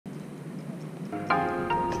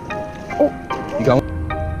Oh, you got one?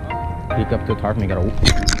 Pick up to the tarpon, you gotta.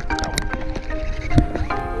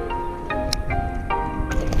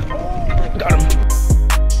 Got him.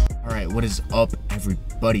 All right, what is up,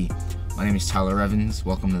 everybody? My name is Tyler Evans.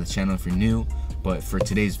 Welcome to the channel if you're new. But for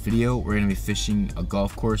today's video, we're gonna be fishing a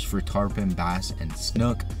golf course for tarpon, bass, and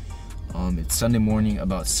snook. It's Sunday morning,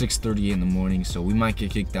 about 6:30 in the morning, so we might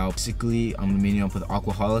get kicked out. Basically, I'm gonna be meeting up with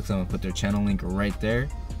Aquaholics. I'm gonna put their channel link right there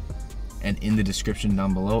and in the description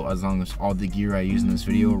down below, as long as all the gear I use in this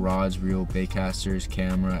video, rods, reel, baitcasters,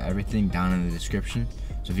 camera, everything down in the description.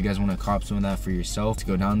 So if you guys want to cop some of that for yourself, to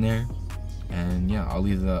go down there, and yeah, I'll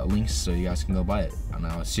leave the links so you guys can go buy it. And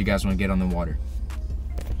I'll see you guys when I get on the water.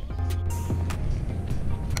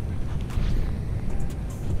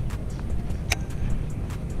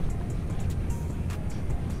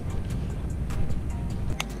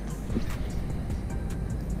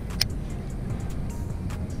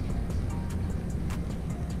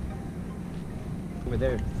 Over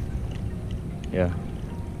there. Yeah.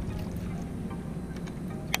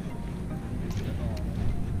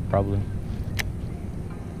 Probably.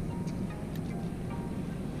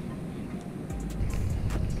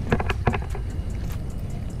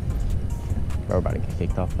 We're about to get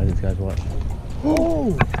kicked off by these guys. Watch.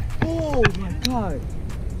 Oh! Oh my god!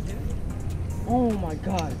 Oh my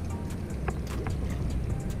god!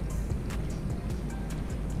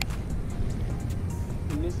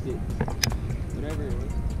 You missed it. Whatever it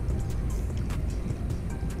was.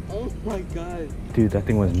 Oh my god! Dude, that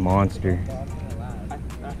thing was monster.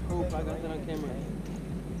 I hope I got that on camera.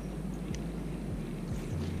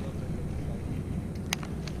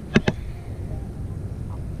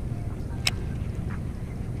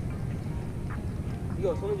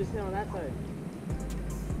 Yo, someone just hit on that side.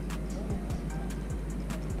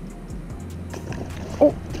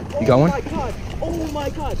 Oh! You got one? Oh my god! Oh my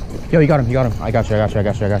god! Yo, you got him, you got him. I got you.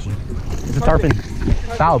 It's a tarpon.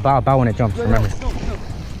 Bow when it jumps, remember.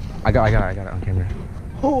 I got it on camera.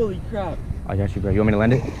 Holy crap! I got you, bro. You want me to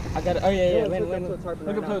land it? I got it. Oh yeah, land. Look up to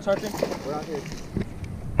the tarpon. We're out here.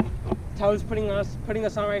 Tyler's putting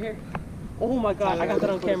us on right here. Oh my god, I got that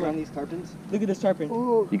on camera. On these tarpons. Look at this tarpon.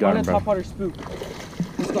 Oh, you got him, bro. Top water spook.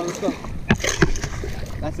 Let's go.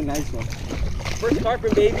 That's a nice one. First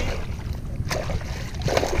tarpon, baby.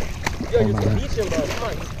 Yo, just beach him, bro. Come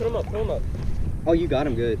on, just put him up. Oh, you got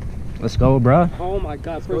him good. Let's go, bro. Oh my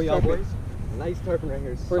god, first tarpon. Nice tarpon right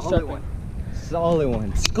here. First tarpon. One. Solid one.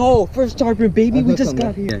 Let's go. First tarpon, baby. We just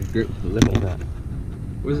got here. Yeah, lip him.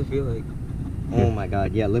 What does it feel like? Oh my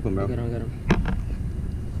god, yeah, lip him, bro. I got him.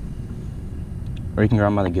 Or you can grab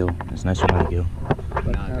him by the gill. It's nicer by the gill.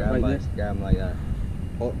 Nah, grab him like that.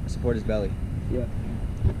 Oh, support his belly. Yeah.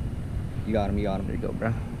 You got him. There you go,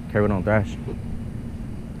 bro. Carry it on thrash.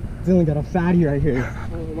 Dylan got a fatty right here.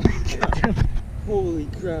 Oh my god. Holy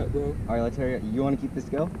crap, bro. Alright, let's hurry up. You want to keep this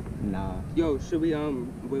go? Nah. Yo, should we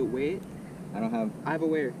wait? I have a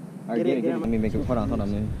wear. Alright, get it. Let me make it. Hold on,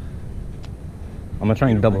 man. I'm gonna try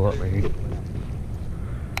and double up right here.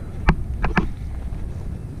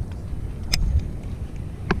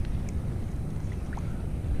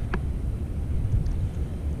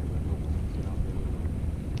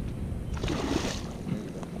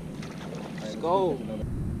 Let's go.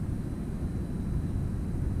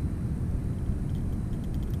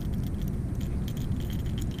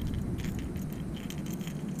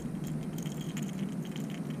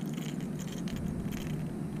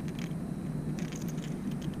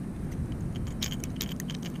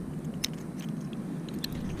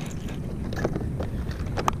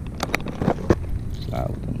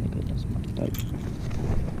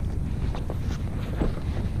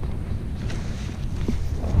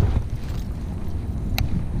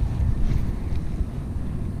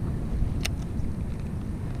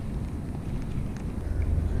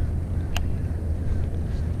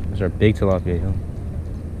 Those are big tilapia, yo.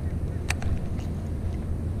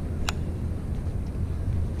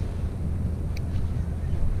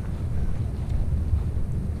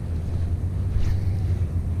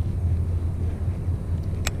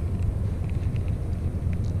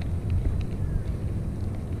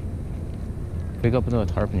 Pick up another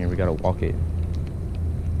tarpon here, we gotta walk it.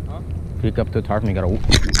 Huh? Pick up the tarpon, you gotta walk.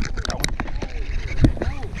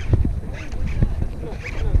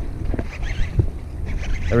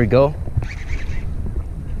 There we go.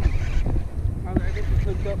 Everything's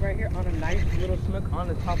hooked up right here on a nice little snook on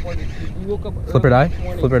the top one. We woke up Flipper die?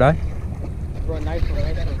 Flipper die? Bro, nice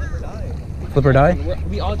one. Flipper die?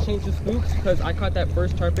 We all changed the spooks because I caught that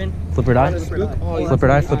first tarpon. Flipper die? Oh, Flipper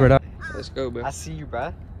die? Flipper die? Let's go, bro. I see you,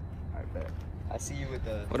 bruh. Alright, bet. I see you with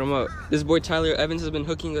the... What am up? This boy Tyler Evans has been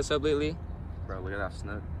hooking us up lately. Bro, look at that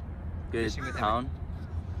snook. Good pound.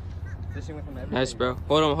 Fishing with him every Nice, day. bro.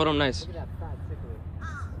 Hold on, nice. Look at that fat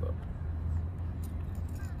tickler.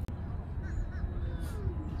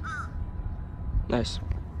 Nice.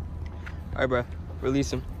 Alright, bro.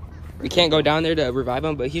 Release him. We can't go down there to revive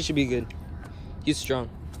him, but he should be good. He's strong.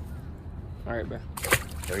 Alright, bro.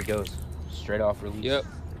 There he goes. Straight off release. Yep.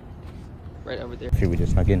 Right over there. Sure, we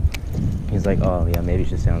just snuck in. He's like, oh yeah, maybe you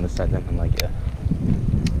should stay on this side then. I'm like, yeah.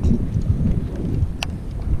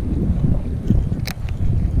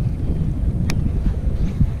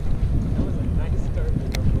 That was a nice start,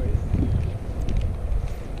 boys.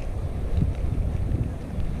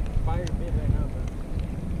 Fire bit right now, bro.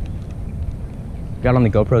 Got on the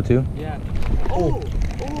GoPro too? Yeah. Oh!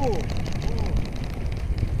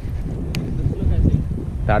 Look, I think.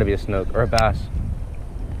 That'd be a snook or a bass.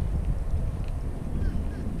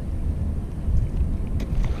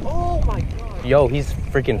 Oh my god. Yo, he's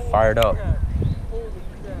freaking fired up. Holy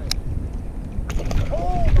crap.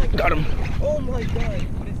 Oh my god. Got him. Oh my god.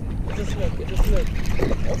 What is it? It's a snook. It's a snook.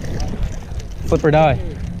 Flip or die.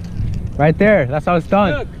 Right there. That's how it's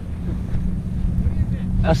done. Snook.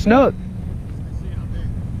 A snook.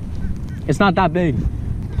 It's not that big.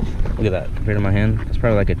 Look at that. Compared to my hand, it's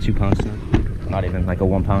probably like a 2-pound snook. Not even like a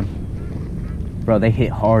 1 pound. Bro, they hit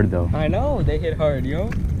hard though. I know. They hit hard, yo.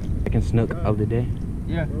 Second snook of the day.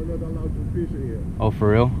 Yeah. No, not allowed to fish in here. Oh, for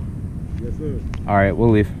real? Yes, sir. All right, we'll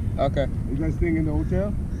leave. Okay. You guys staying in the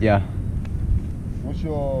hotel? Yeah. What's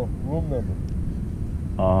your room number?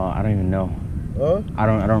 I don't even know. Huh? I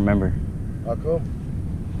don't remember. How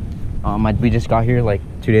come? We just got here like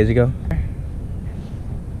 2 days ago.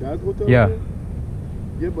 That hotel? Yeah. over there?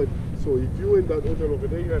 Yeah, but so if you in that hotel over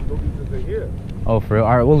there, you have no business in here. Oh, for real?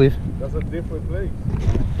 All right, we'll leave. That's a different place.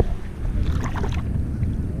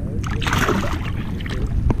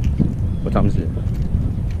 What time is it? It's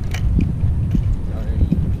already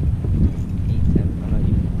 8:10. I'm not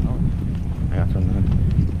even. I got some.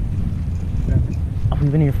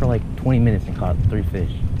 We've been here for like 20 minutes and caught 3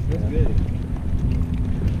 fish. That's good.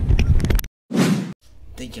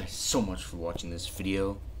 Thank you guys so much for watching this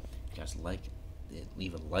video. If you guys like it,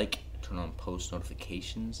 leave a like, turn on post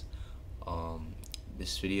notifications.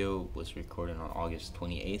 This video was recorded on August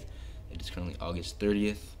 28th. It is currently August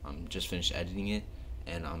 30th. I'm just finished editing it,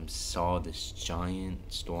 and saw this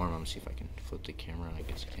giant storm. I'm gonna see if I can flip the camera. I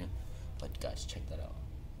guess I can. But guys, check that out.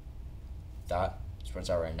 That spreads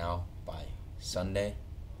out right now. By Sunday,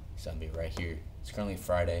 it's gonna be right here. It's currently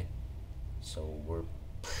Friday, so we're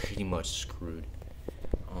pretty much screwed.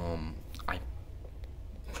 I'm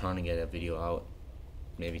trying to get a video out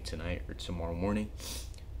maybe tonight or tomorrow morning,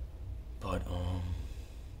 but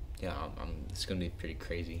yeah, it's gonna be pretty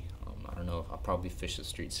crazy. I don't know if I'll probably fish the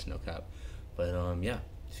street snook out, but yeah,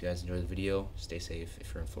 if you guys enjoyed the video, stay safe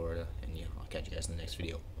if you're in Florida, and yeah, I'll catch you guys in the next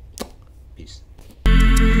video. Peace.